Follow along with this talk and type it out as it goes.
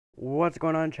What's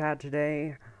going on, chat?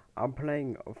 Today I'm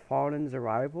playing Fallen's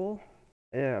Arrival.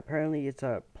 Yeah, apparently it's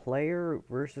a player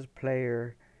versus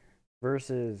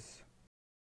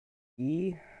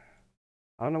E.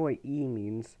 I don't know what E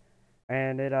means.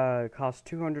 And it costs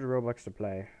 200 Robux to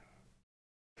play.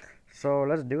 So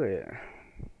let's do it.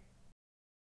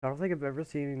 I don't think I've ever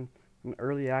seen an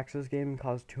early access game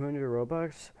cost 200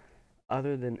 Robux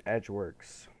other than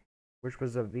Edgeworks, which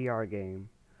was a VR game,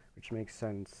 which makes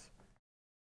sense.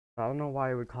 I don't know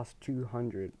why it would cost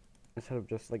 200 instead of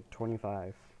just like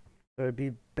 25. So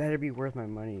it'd better be worth my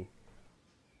money.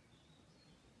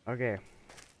 Okay.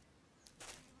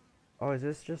 Oh, is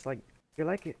this just like, I feel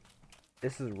like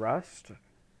this is Rust,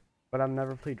 but I've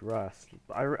never played Rust.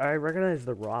 I recognize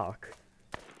the rock,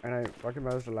 and I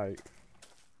recognize like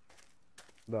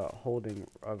the holding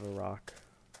of a rock.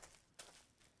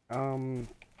 So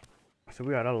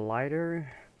we got a lighter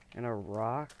and a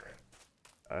rock,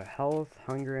 a health,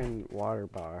 hunger, and water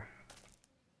bar.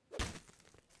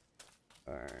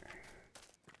 Alright.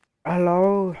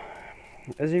 Hello?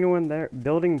 Is anyone there?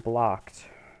 Building blocked.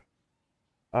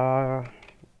 Why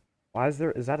is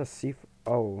that a C?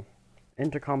 Oh,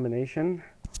 intercombination?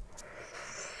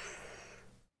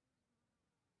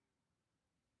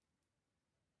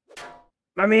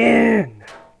 Let me in!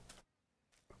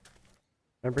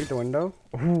 Can I break the window?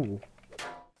 Ooh.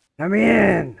 Let me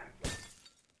in!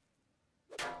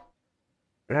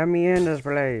 Let me in this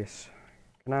place.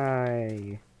 Can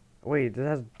I... Wait, this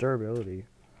has durability.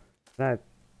 Can I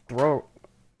throw...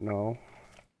 No.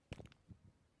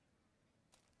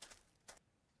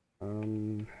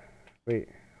 Wait,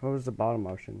 what was the bottom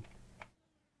option?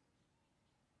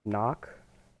 Knock?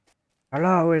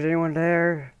 Hello, is anyone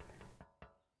there?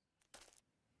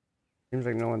 Seems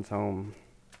like no one's home.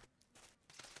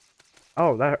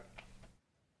 Oh, that...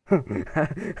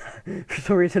 For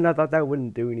some reason I thought that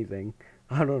wouldn't do anything.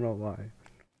 I don't know why.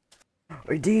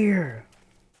 Oh dear!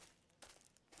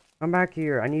 Come back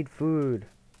here, I need food.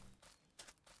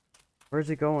 Where's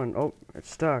it going? Oh, it's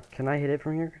stuck. Can I hit it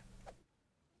from here?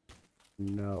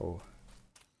 No.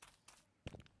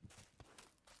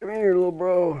 Come here, little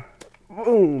bro.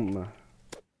 Boom.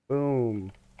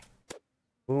 Boom.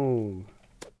 Boom.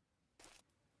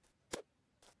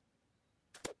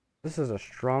 This is a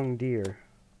strong deer.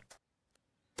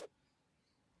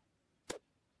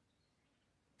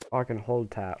 Oh, I can hold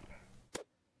tap.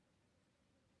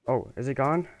 Oh, is it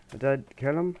gone? Did I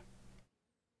kill him?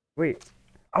 Wait.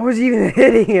 I was even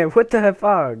hitting it. What the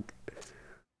fuck?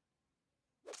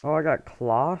 Oh, I got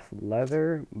cloth,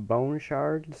 leather, bone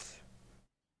shards.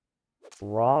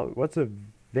 Raw. What's a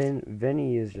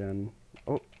venison?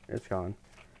 Oh, it's gone.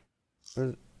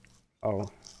 Oh.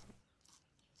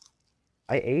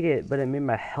 I ate it, but it made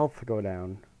my health go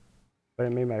down. But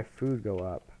it made my food go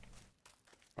up.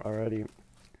 Already.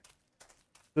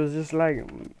 So it's just like,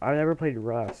 I never played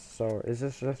Rust, so is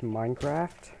this just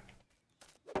Minecraft?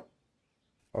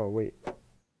 Oh, wait.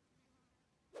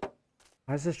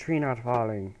 Why is this tree not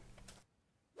falling?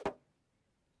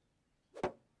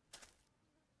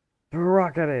 Throw a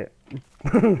rock at it!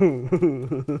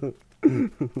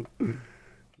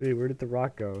 Wait, where did the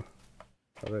rock go?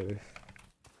 Oh, there it is.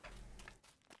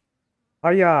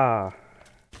 Hiya!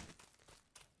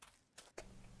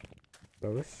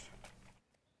 Those?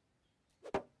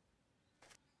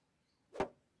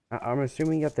 I'm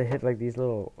assuming you have to hit like these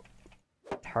little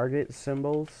target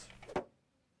symbols.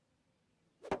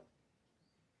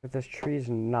 But this tree's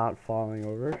not falling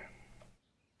over.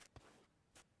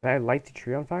 Did I light the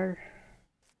tree on fire?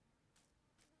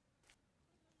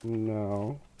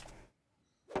 No.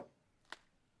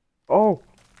 Oh!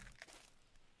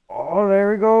 Oh,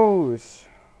 there he goes!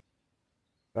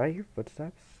 Did I hear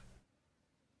footsteps?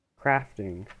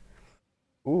 Crafting.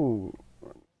 Ooh.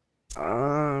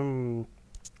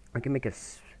 I can make a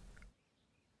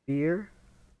spear.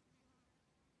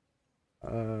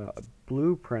 A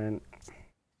blueprint.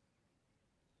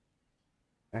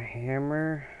 A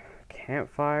hammer.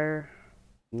 Campfire.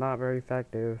 Not very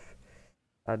effective.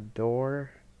 A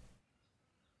door.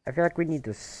 I feel like we need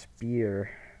the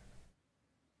spear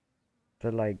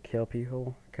to like kill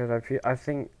people, because I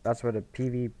think that's what a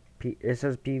PvP, it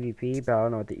says PvP, but I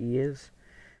don't know what the E is.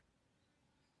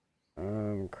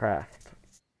 Craft.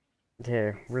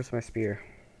 Okay, where's my spear?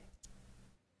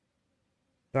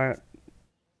 So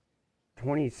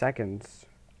 20 seconds.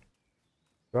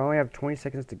 Do I only have 20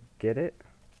 seconds to get it?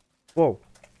 Whoa.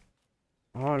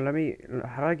 Oh, let me,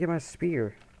 how do I get my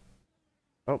spear?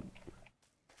 Oh.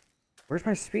 Where's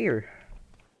my spear?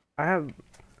 I have,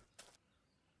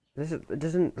 it's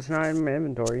not in my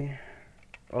inventory.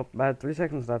 Oh, I had 3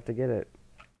 seconds left to get it.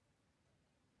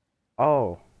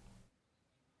 Oh.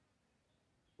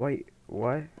 Wait,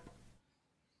 what?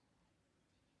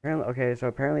 Apparently, okay, so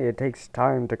apparently it takes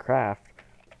time to craft.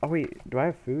 Oh wait, do I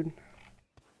have food?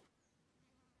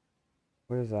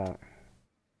 What is that?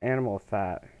 Animal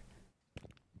fat.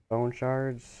 Bone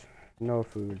shards? No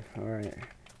food. Alright.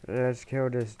 Let's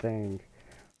kill this thing.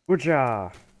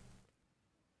 Woocha!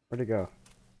 Where'd it go?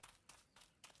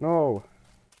 No!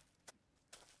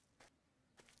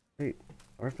 Wait,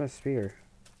 where's my spear?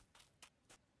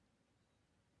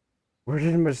 Where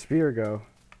did my spear go?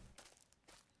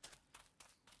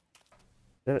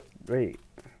 Wait.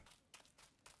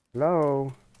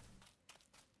 Hello?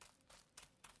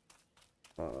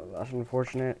 That's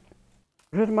unfortunate.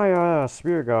 Where did my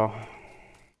spear go?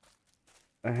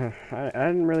 I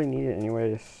didn't really need it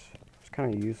anyways. It's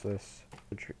kind of useless.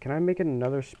 Can I make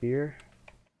another spear?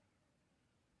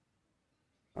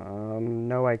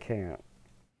 No I can't.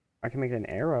 I can make an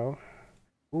arrow.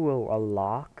 Ooh, a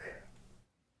lock.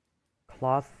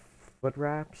 Cloth foot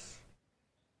wraps.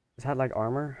 Does it have like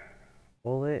armor?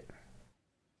 Bullet.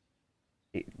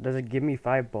 Does it give me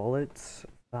 5 bullets?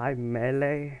 5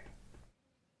 melee?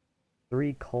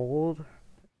 3 cold?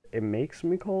 It makes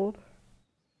me cold?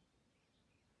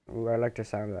 Ooh, I like the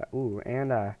sound of that. Ooh,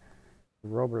 and a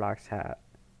roblox hat.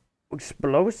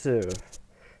 Explosive!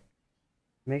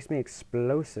 Makes me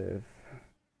explosive.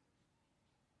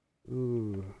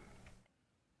 Ooh.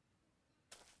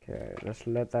 Okay, let's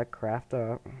let that craft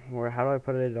up. How do I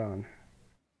put it on?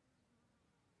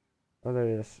 Oh, there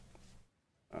it is.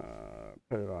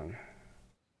 Put it on.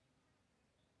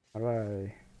 How do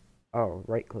I... Oh,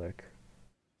 right click.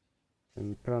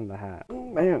 And put on the hat.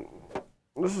 Man,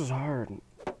 this is hard.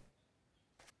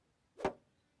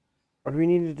 What do we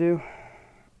need to do?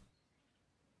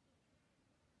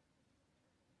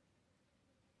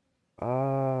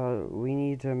 We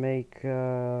need to make,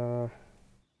 your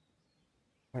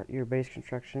base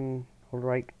construction. Hold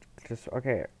right, just,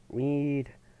 okay. We need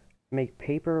to make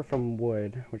paper from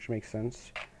wood, which makes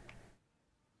sense.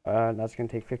 That's gonna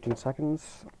take 15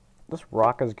 seconds. This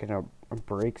rock is gonna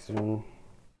break soon.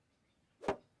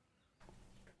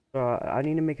 I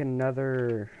need to make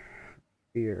another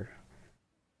spear.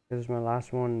 This is my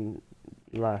last one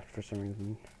left for some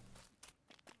reason.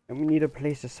 And we need a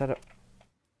place to set up.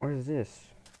 What is this?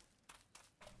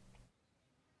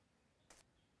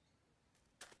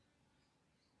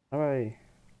 How do I...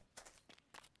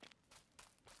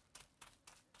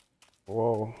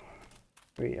 Whoa.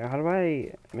 Wait, how do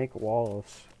I make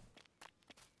walls?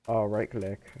 Oh, right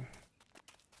click.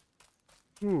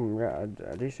 Yeah,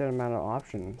 a decent amount of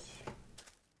options.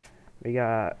 We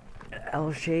got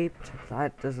L-shaped.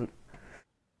 That doesn't...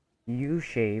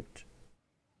 U-shaped.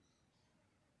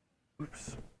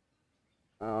 Oops.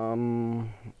 I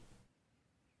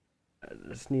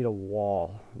just need a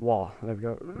wall. There we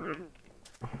go.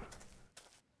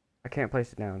 I can't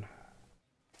place it down.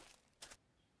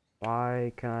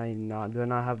 Why can I not? Do I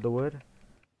not have the wood?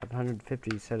 I have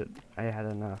 150, said it. I had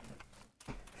enough.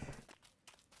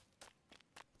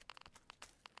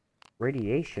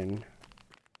 Radiation?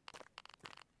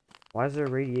 Why is there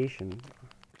radiation?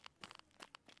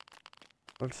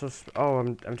 What's so oh,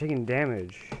 I'm taking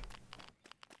damage.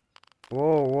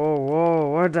 Whoa,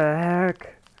 what the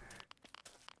heck?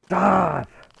 Stop!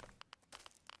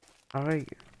 How do I...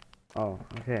 Oh,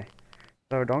 okay.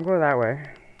 So don't go that way.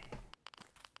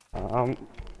 How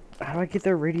do I get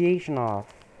the radiation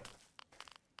off?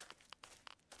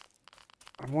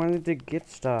 I wanted to get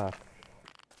stuff.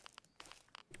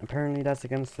 Apparently that's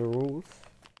against the rules.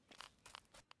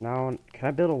 Now, can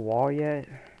I build a wall yet?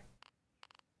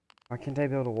 Why can't I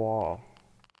build a wall?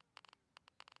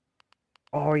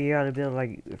 Oh, you gotta build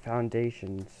like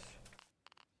foundations.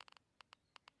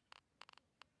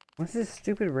 What's this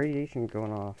stupid radiation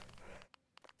going off?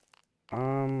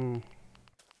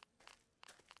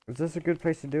 Is this a good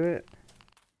place to do it?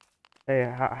 Hey,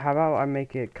 how about I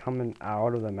make it coming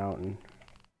out of the mountain?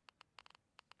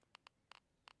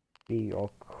 Be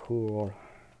all cool.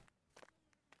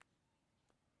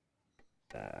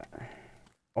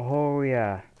 Oh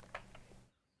yeah.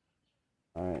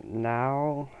 Alright,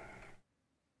 now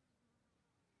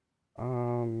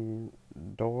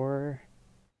door.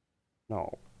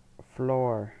 No.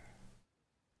 Floor.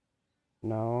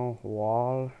 No.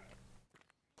 Wall.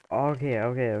 Okay.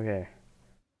 I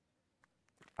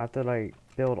have to like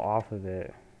build off of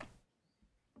it.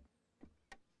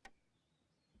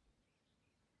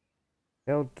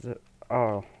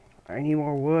 Oh, I need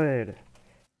more wood.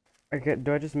 Okay, should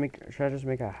I just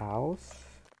make a house?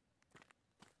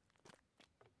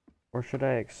 Or should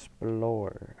I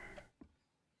explore?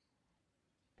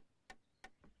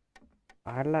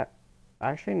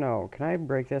 Actually no, can I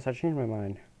break this? I changed my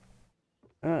mind.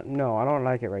 No, I don't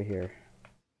like it right here.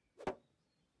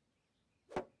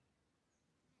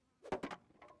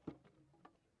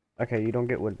 Okay, you don't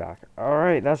get wood back.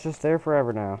 Alright, that's just there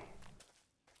forever now.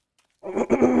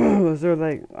 Is there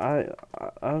like, I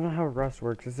don't know how rust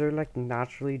works. Is there like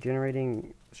naturally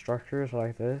generating structures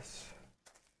like this?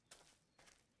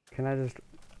 Can I just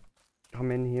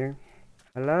come in here?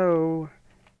 Hello?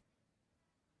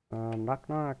 Knock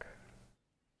knock.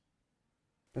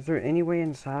 Is there any way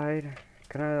inside?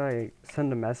 Can I like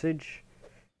send a message?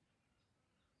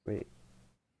 Wait.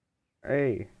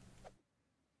 Hey.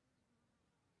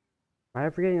 Am I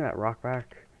ever getting that rock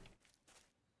back?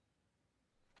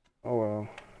 Oh well.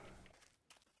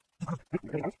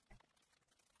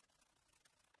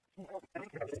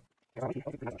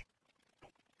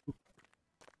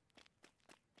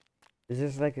 Is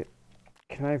this like a,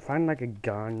 can I find like a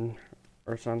gun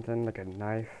or something, like a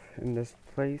knife in this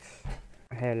place?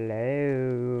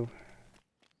 Hello.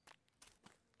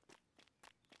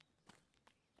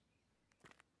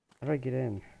 How do I get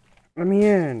in? Let me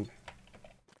in.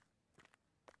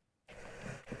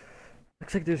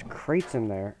 Looks like there's crates in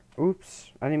there.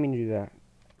 Oops, I didn't mean to do that.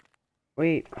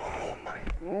 Wait. Oh my.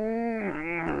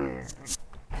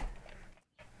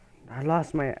 I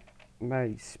lost my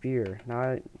spear. Now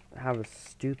I have a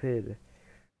stupid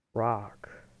rock.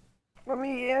 Let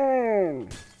me in.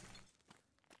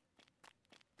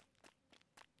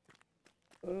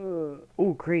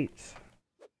 Oh, crates.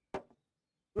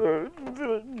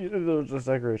 There's just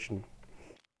decoration.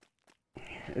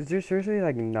 Is there seriously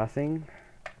like nothing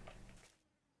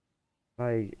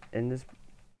like in this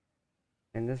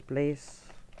place?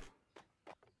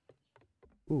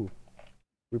 Ooh,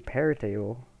 repair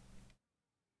table.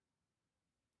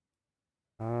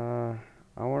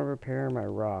 I want to repair my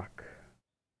rock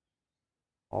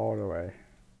all the way.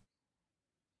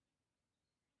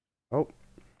 Oh,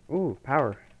 ooh,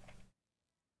 power.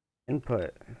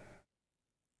 Input.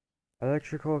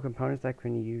 Electrical components that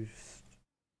can be used.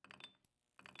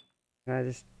 Can I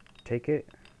just take it?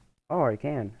 Oh, I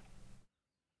can.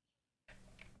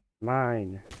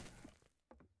 Mine.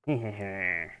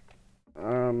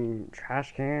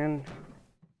 Trash can.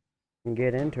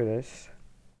 Get into this.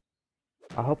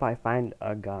 I hope I find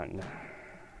a gun.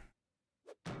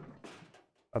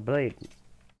 A blade.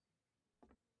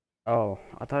 Oh,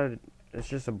 I thought it's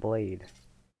just a blade.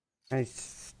 Can I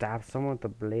stab someone with a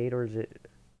blade, or is it...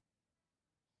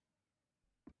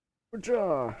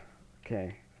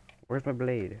 Okay. Where's my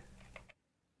blade?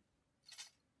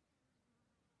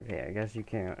 Okay, I guess you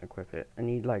can't equip it. I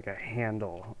need like a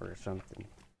handle or something.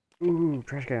 Ooh,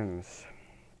 trash cans.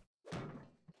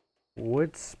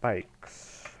 Wood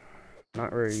spikes.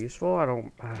 Not very useful. I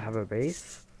don't have a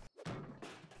base.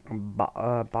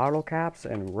 Bottle caps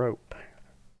and rope.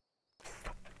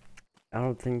 I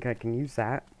don't think I can use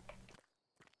that.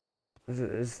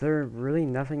 Is there really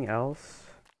nothing else?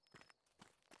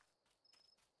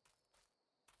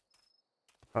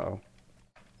 Uh-oh.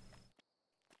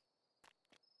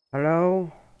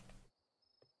 Hello?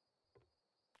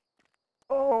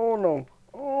 Oh no!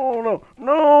 Oh no!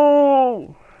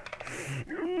 No!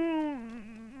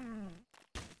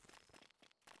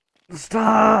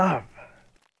 Stop!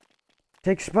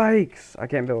 Take spikes! I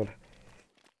can't build.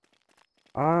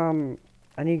 I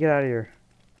need to get out of here.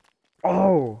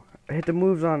 Oh! I hit the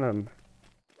moves on them.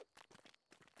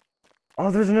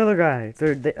 Oh, there's another guy.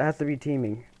 They have to be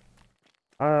teaming.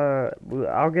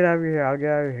 I'll get out of here. I'll get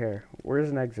out of here. Where's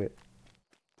an exit?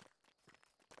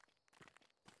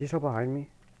 He's still behind me.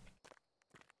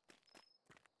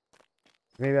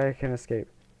 Maybe I can escape.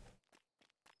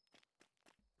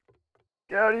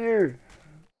 Get out of here!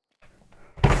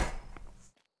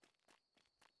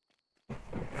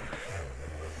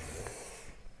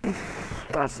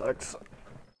 That sucks.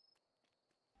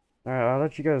 Alright, I'll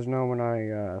let you guys know when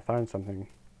I find something.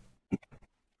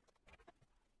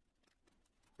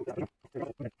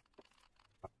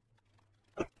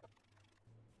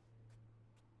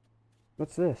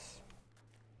 What's this?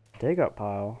 Dig up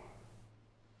pile.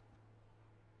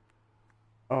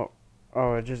 Oh,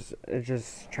 oh, it's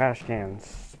just trash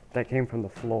cans that came from the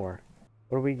floor.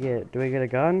 What do we get? Do we get a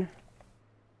gun?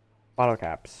 Bottle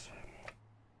caps.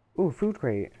 Ooh, food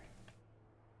crate.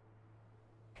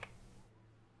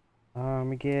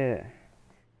 We get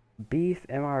beef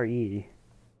MRE.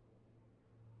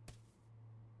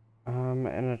 And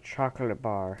a chocolate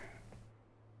bar.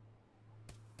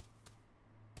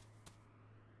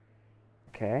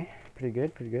 Okay, pretty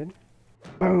good, pretty good.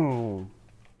 Boom!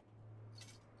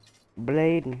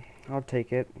 Blade, I'll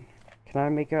take it. Can I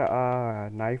make a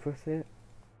knife with it?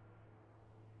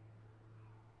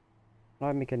 How do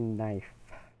I make a knife?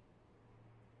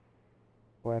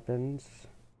 Weapons.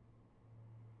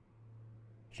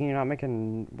 Can you not make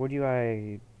an... What do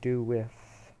I do with...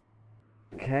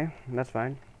 Okay, that's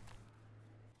fine.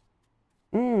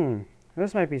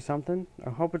 This might be something. I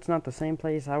hope it's not the same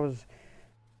place I was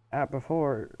at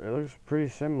before. It looks pretty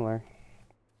similar.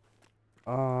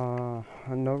 No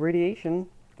radiation.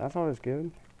 That's always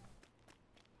good.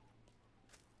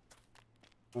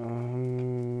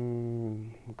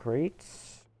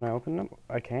 Crates? Can I open them?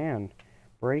 I can.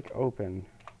 Break open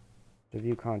to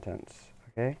view contents.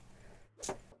 Okay.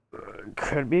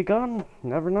 Could be a gun.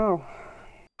 Never know.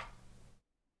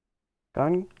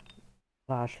 Gun.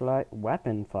 Flashlight.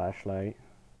 Weapon flashlight.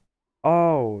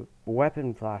 Oh,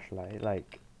 weapon flashlight.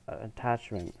 Like,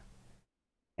 attachment.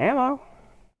 Ammo.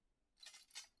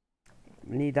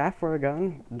 Need that for a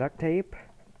gun. Duct tape.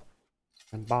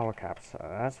 And bottle caps.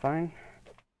 That's fine.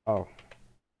 Oh.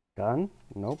 Gun?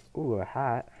 Nope. Ooh, a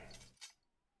hat.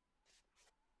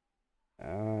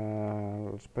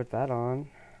 Let's put that on.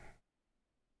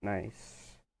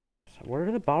 Nice. So what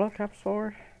are the bottle caps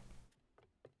for?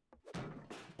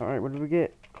 Alright, what did we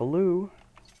get? Glue.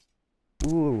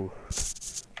 Ooh.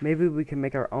 Maybe we can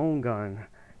make our own gun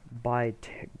by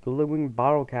gluing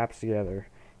bottle caps together.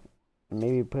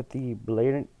 Maybe put the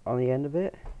blade on the end of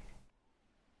it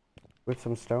with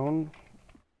some stone,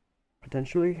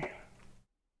 potentially.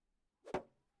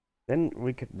 Then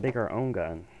we could make our own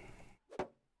gun.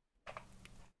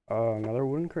 Another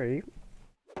wooden crate.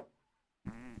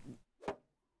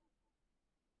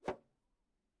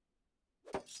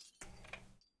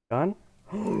 Gun?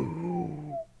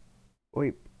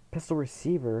 Wait, pistol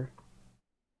receiver?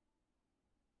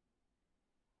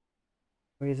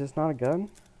 Wait, is this not a gun?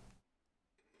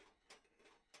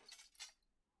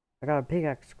 I got a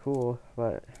pickaxe, cool,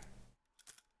 but...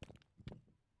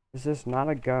 Is this not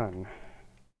a gun?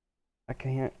 I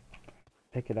can't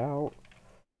pick it out.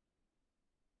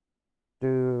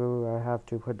 Do I have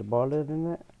to put the bullet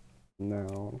in it?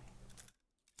 No.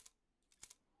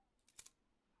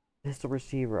 Pistol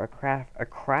receiver, a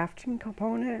crafting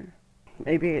component?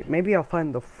 Maybe I'll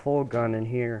find the full gun in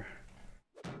here.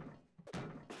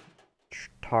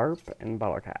 Tarp and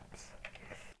bottle caps.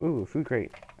 Ooh, food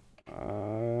crate.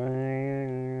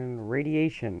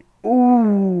 Radiation.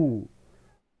 Ooh!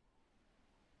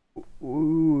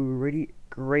 Ooh,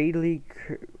 greatly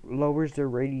lowers the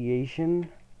radiation.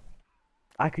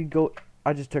 I could go...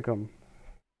 I just took them.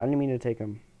 I didn't mean to take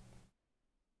them.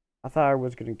 I thought I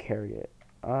was gonna carry it.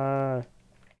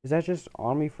 Is that just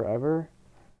on me forever?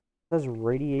 It says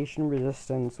radiation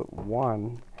resistance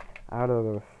 1 out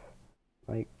of,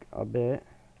 like, a bit.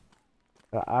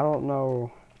 But I don't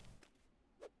know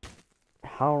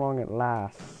how long it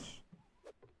lasts.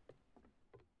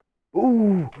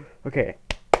 Ooh! Okay.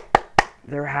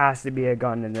 There has to be a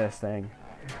gun in this thing.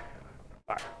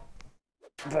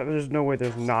 There's no way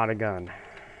there's not a gun.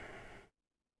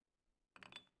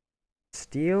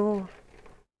 Steel?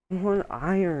 One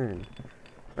iron.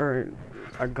 Or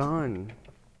a gun.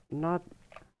 Not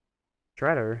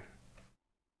shredder.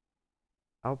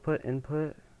 Output,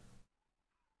 input.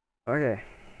 Okay.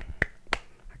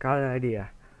 I got an idea.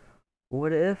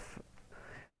 What if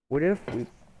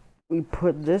we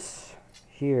put this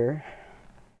here?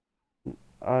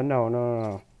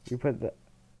 No. You put the...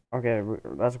 Okay,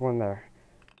 that's one there.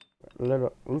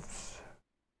 Oops.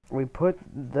 We put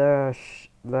the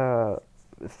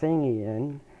thingy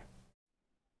in.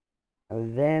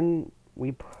 And then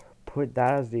we put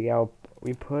that as the out.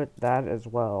 We put that as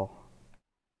well.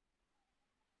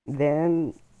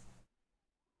 Then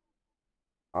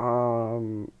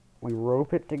we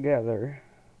rope it together.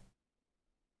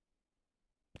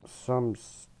 Some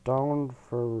stone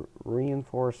for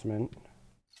reinforcement.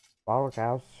 Bottle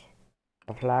caps.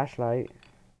 A flashlight.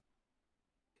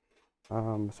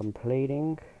 Some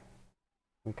plating.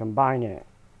 We combine it.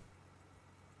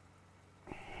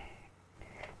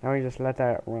 Now we just let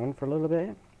that run for a little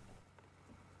bit.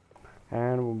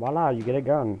 And voila, you get a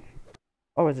gun.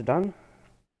 Oh, is it done?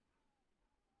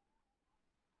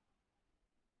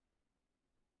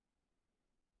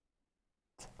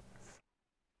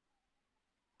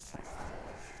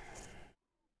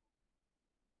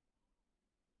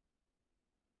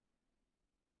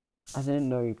 I didn't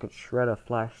know you could shred a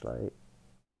flashlight.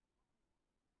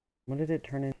 What did it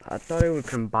turn in? I thought it would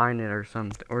combine it or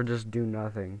something, or just do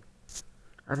nothing.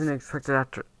 I didn't expect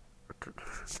that to...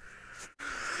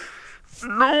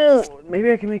 No!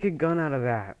 Maybe I can make a gun out of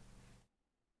that.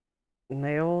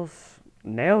 Nails.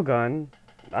 Nail gun?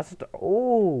 That's...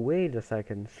 Oh, wait a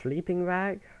second. Sleeping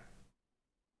bag?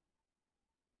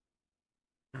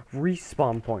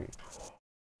 Respawn point.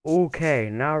 Okay,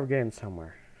 now we're getting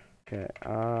somewhere. Okay,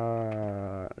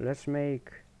 let's make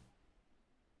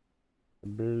a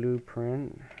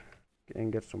blueprint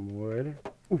and get some wood.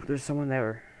 Ooh, there's someone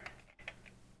there.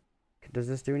 Does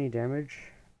this do any damage?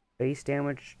 Base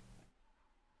damage.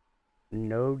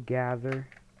 Node gather.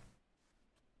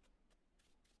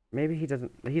 Maybe he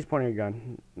doesn't. He's pointing a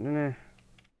gun. Nah.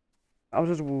 I'll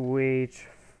just wait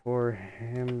for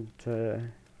him to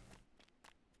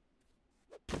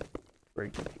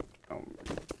break.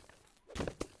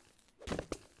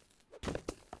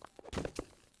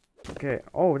 Okay.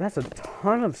 Oh, that's a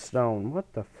ton of stone.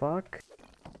 What the fuck?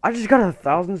 I just got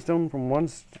 1,000 stone from one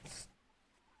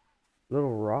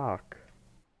little rock.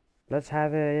 Let's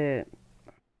have it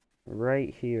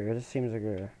right here. This seems like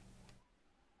a...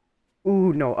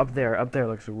 Ooh, no, up there. Up there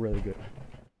looks really good.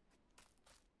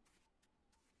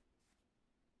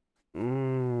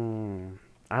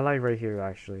 I like right here,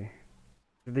 actually.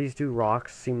 These two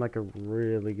rocks seem like a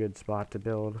really good spot to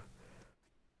build.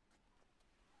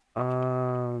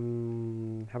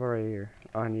 How about right here?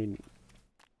 Oh, I need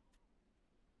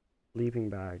sleeping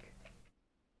bag.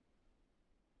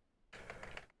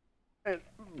 And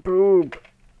boop.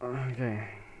 Okay,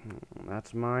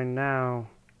 that's mine now.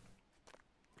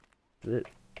 Did it?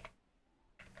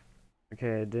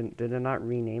 Okay, did it not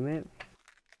rename it?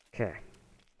 Okay,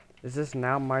 is this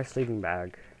now my sleeping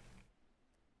bag?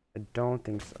 I don't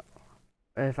think so.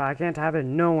 If I can't have it,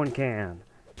 no one can.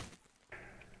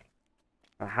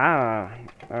 Aha!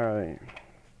 Alright.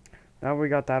 Now we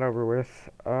got that over with.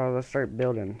 Let's start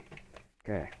building.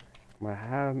 Okay. I'm gonna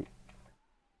have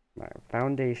my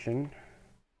foundation.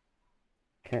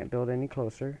 Can't build any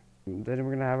closer. Then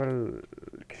we're gonna have a...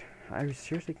 I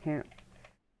seriously can't,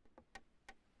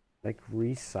 like,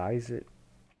 resize it.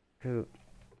 Cause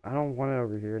I don't want it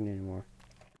over here anymore.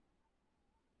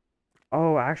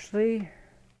 Oh, actually...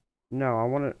 No, I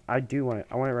want it... I do want it.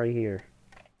 I want it right here.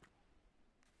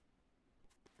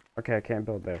 Okay, I can't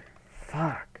build there.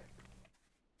 Fuck.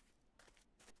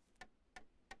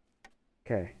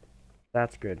 Okay.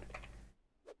 That's good.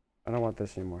 I don't want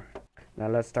this anymore. Now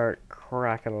let's start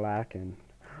crack-a-lacking.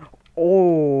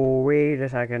 Oh, wait a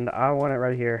second. I want it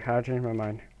right here. I changed my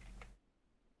mind.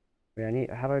 Wait, I need...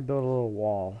 How do I build a little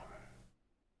wall?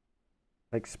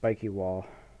 Like, spiky wall.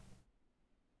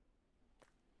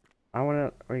 I want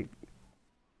to... Wait.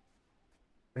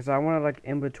 Because I want to, like,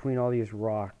 in between all these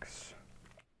rocks.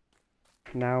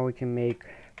 Now we can make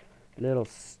little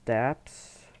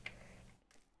steps.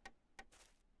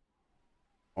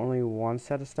 Only one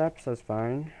set of steps, that's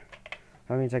fine.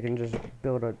 That means I can just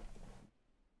build a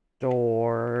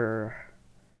door.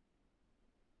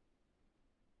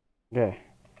 Okay.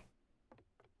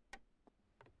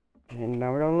 And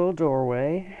now we got a little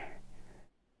doorway.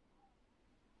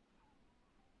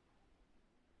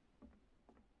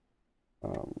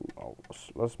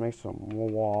 Let's make some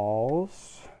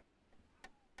walls.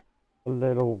 A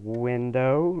little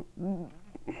window.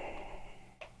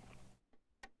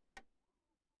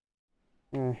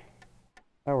 Eh,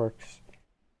 that works.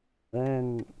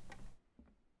 Then,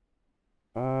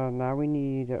 now we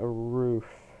need a roof.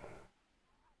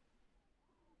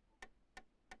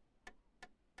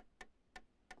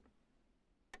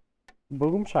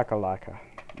 Boom shakalaka.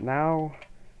 Now,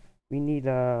 we need,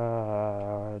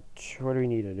 what do we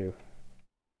need to do?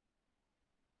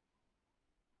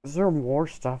 Is there more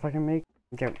stuff I can make?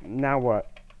 Okay, now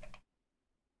what?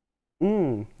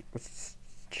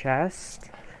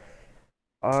 Chest?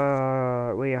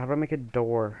 Wait, how do I make a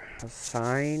door?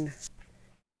 Assign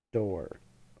door.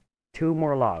 2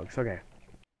 more logs, okay.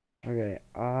 Okay,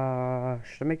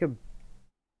 should I make a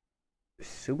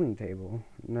sewing table?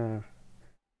 No.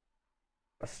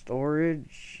 A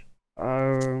storage?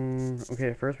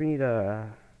 Okay, first we need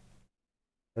a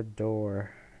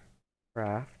door.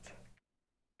 Craft.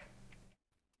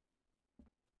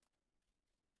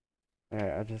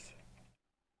 Alright, I just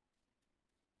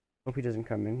hope he doesn't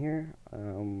come in here.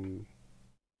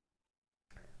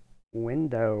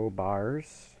 Window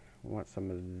bars. I want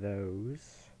some of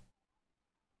those.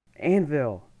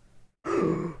 Anvil!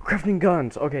 Crafting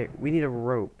guns! Okay, we need a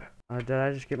rope. Did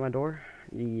I just get my door?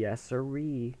 Yes,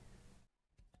 sirree.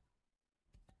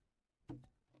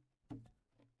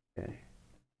 Okay.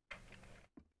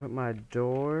 Put my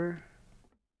door...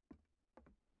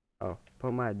 Oh,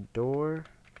 put my door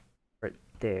right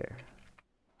there.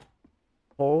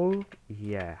 Oh,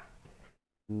 yeah.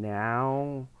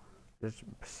 Now, just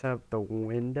set up the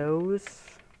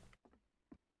windows.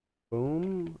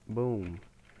 Boom, boom.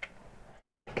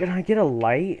 Can I get a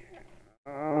light?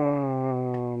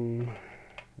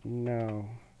 No.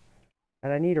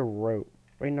 And I need a rope.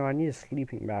 Wait, no, I need a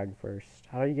sleeping bag first.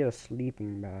 How do you get a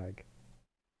sleeping bag?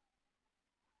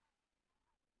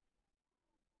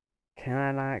 Can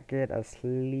I not get a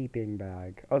sleeping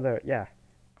bag? Oh, there, yeah.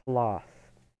 Cloth.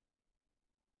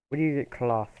 Where do you get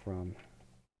cloth from?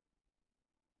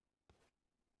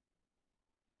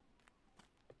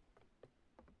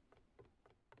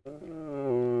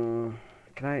 Can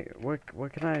I,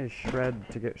 what can I shred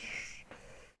to get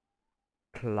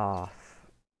cloth?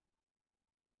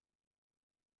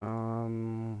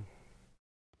 Um,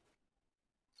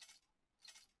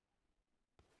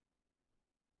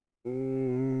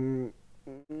 mm,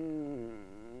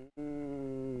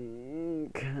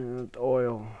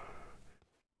 oil,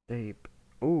 tape.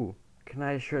 Ooh, can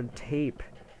I shred tape?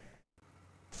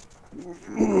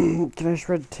 Can I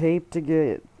shred tape to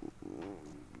get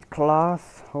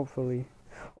cloth? Hopefully.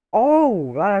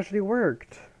 Oh, that actually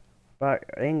worked. But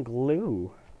and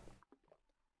glue.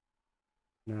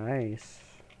 Nice.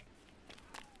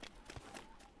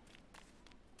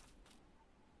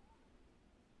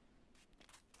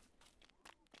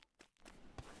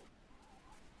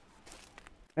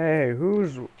 Hey,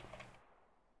 who's...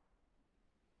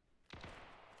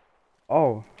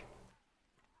 Oh.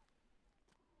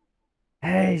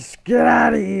 Hey, get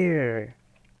out of here!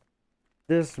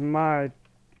 This my...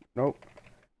 Nope.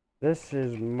 This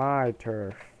is my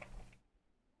turf.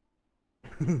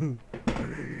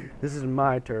 This is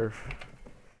my turf.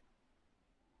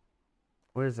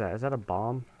 What is that? Is that a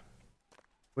bomb?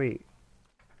 Wait.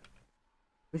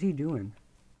 What's he doing?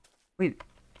 Wait.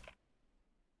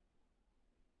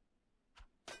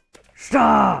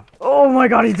 Stop! Oh my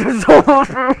god, he does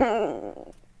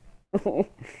so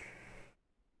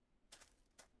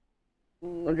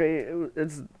Okay,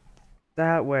 it's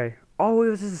that way. Oh, it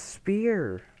was a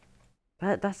spear.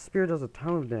 That spear does a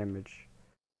ton of damage.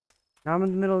 Now I'm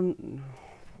in the middle.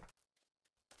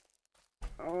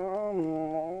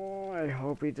 Oh, I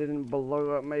hope he didn't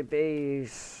blow up my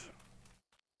base.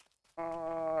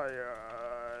 Oh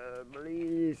yeah,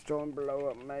 please don't blow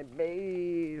up my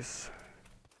base.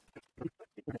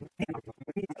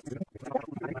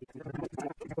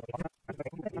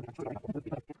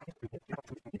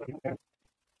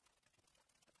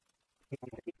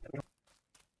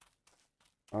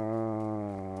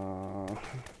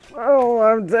 Oh,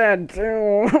 I'm dead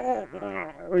too.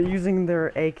 We're using their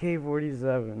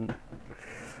AK-47.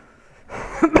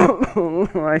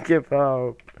 I give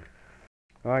up.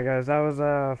 Alright guys, that was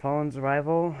Fallen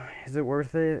Survival. Is it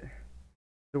worth it? Is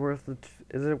it worth the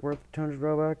is it worth 200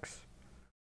 Robux?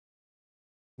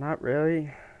 Not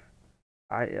really.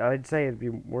 I'd say it'd be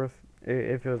worth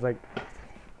if it was like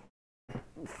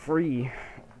free.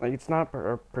 Like it's not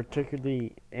a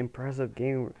particularly impressive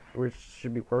game which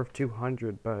should be worth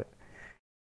 200, but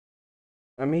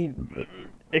I mean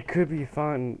it could be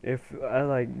fun if I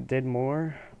like did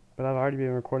more, but I've already been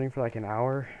recording for like an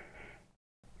hour.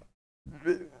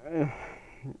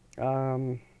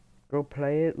 Go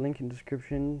play it, link in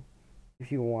description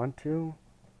if you want to.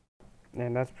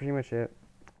 And that's pretty much it.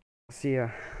 See ya.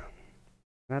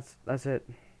 That's it.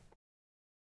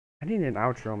 I need an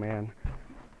outro, man.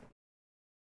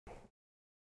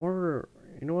 Or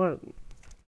you know what?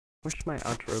 What should my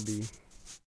outro be?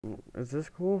 Is this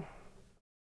cool?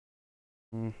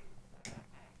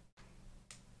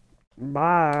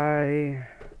 Bye.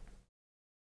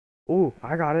 Ooh,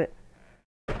 I got it.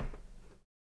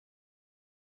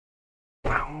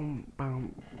 Boom,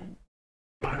 boom,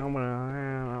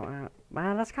 boom.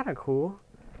 Man, that's kind of cool.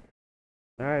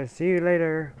 Alright, see you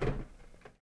later.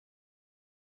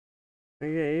 Yeah,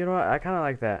 you know what? I kind of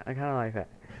like that. I kind of like that.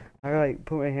 I like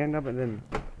put my hand up and then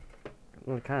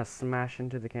kind of smash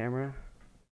into the camera.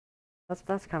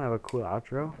 That's kind of a cool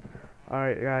outro.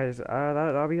 Alright, guys.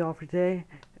 That'll be all for today,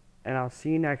 and I'll see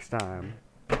you next time.